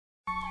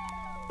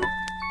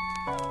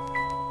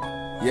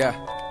Yeah.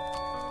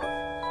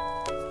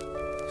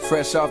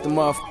 Fresh off the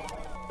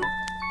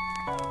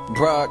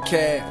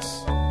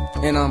broadcast.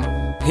 And I'm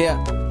here.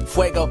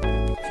 Fuego.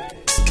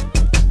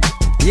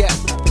 Yeah.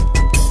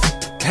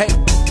 Hey.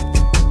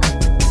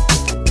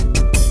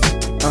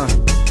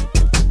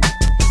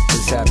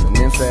 It's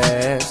happening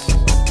fast.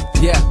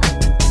 Yeah.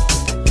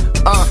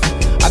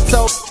 I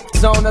told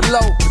on the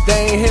low, but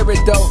they ain't hear it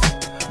though.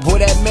 Boy,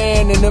 that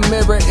man in the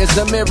mirror is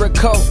a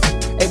miracle.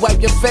 Hey,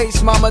 wipe your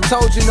face, mama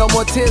told you no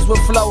more tears will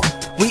flow.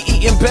 We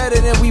eating better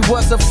than we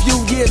was a few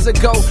years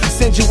ago.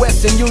 Send you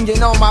Western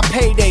Union on my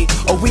payday.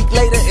 A week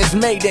later it's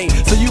Mayday,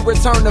 so you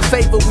return the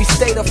favor. We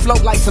stayed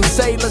afloat like some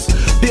sailors.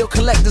 Bill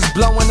collectors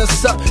blowing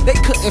us up, they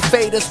couldn't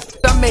fade us.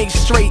 I made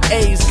straight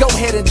A's, go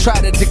ahead and try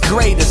to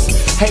degrade us.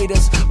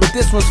 Haters, but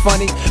this one's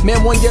funny.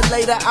 Man, 1 year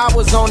later I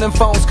was on them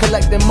phones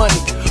collecting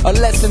money. A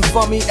lesson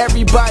for me,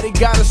 everybody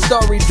got a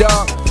story,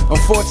 dog.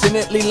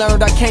 Unfortunately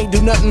learned I can't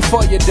do nothing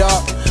for you,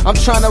 dog. I'm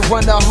trying to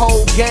run the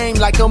whole game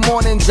like a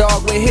morning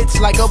jog, with hits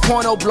like a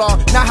porno blog.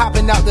 Not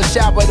hopping out the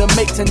shower to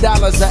make $10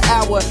 an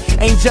hour.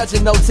 Ain't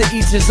judging, no, to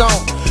each his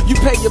own. You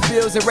pay your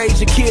bills and raise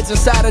your kids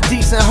inside a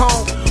decent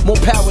home. More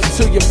power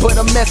to you, but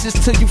a message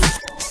to you.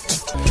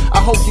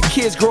 I hope your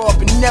kids grow up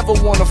and never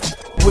wanna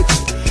with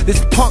you.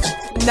 This punk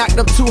knocked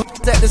up 2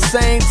 at the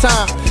same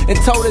time and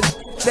told us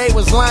they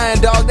was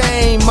lying, dog,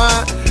 they ain't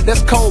mine.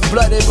 That's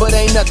cold-blooded, but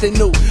ain't nothing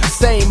new.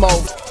 Same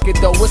old it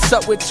though, what's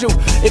up with you?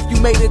 If you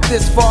made it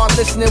this far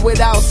listening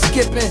without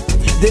skipping,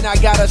 then I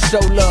gotta show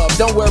love.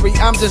 Don't worry,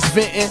 I'm just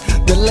venting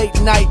the late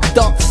night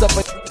thoughts of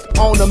a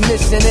on a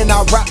mission. And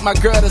I rock my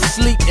girl to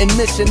sleep in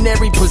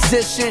missionary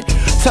position.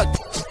 Tuck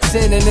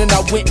in and then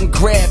I went and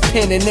grabbed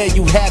pen, and there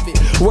you have it.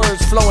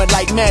 Words flowing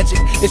like magic,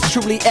 it's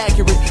truly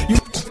accurate. You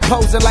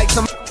posing like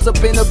some up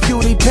in a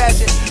beauty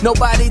pageant.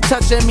 Nobody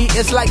touching me,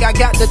 it's like I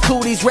got the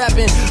cooties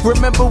rapping.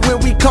 Remember when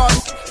we called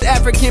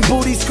African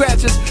booty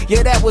scratchers?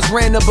 Yeah, that was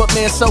random, but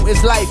man, so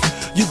is life.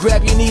 You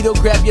grab your needle,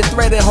 grab your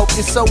thread, and hope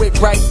you sew it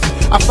right.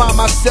 I find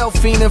myself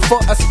fiending for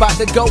a spot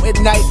to go at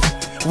night,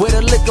 with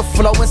a liquor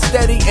flowing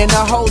steady and the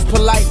hoes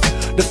polite.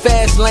 The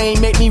fast lane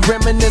make me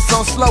reminisce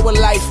on slower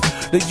life.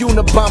 The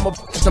Unabomber,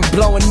 I'm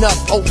blowing up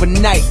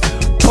overnight.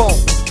 Boom.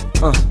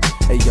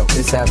 Hey yo,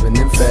 it's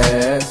happening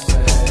fast.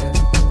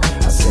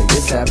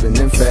 It's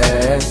happening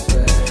fast.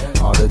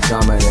 All the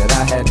drama that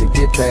I had to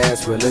get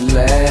past, will it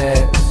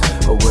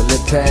last? Or will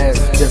it pass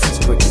just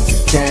as quick as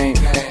it came?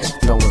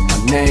 Knowing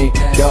my name,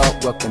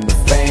 dog, welcome to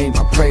fame.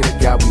 I pray to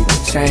God we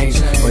don't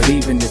change, but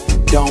even if you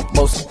don't,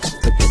 most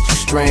look at you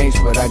strange.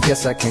 But I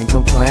guess I can't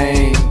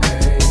complain.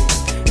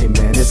 Hey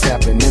man, it's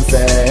happening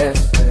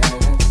fast.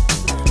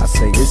 I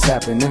say it's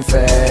happening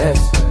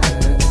fast.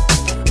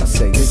 I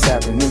say it's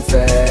happening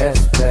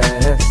fast,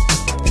 fast.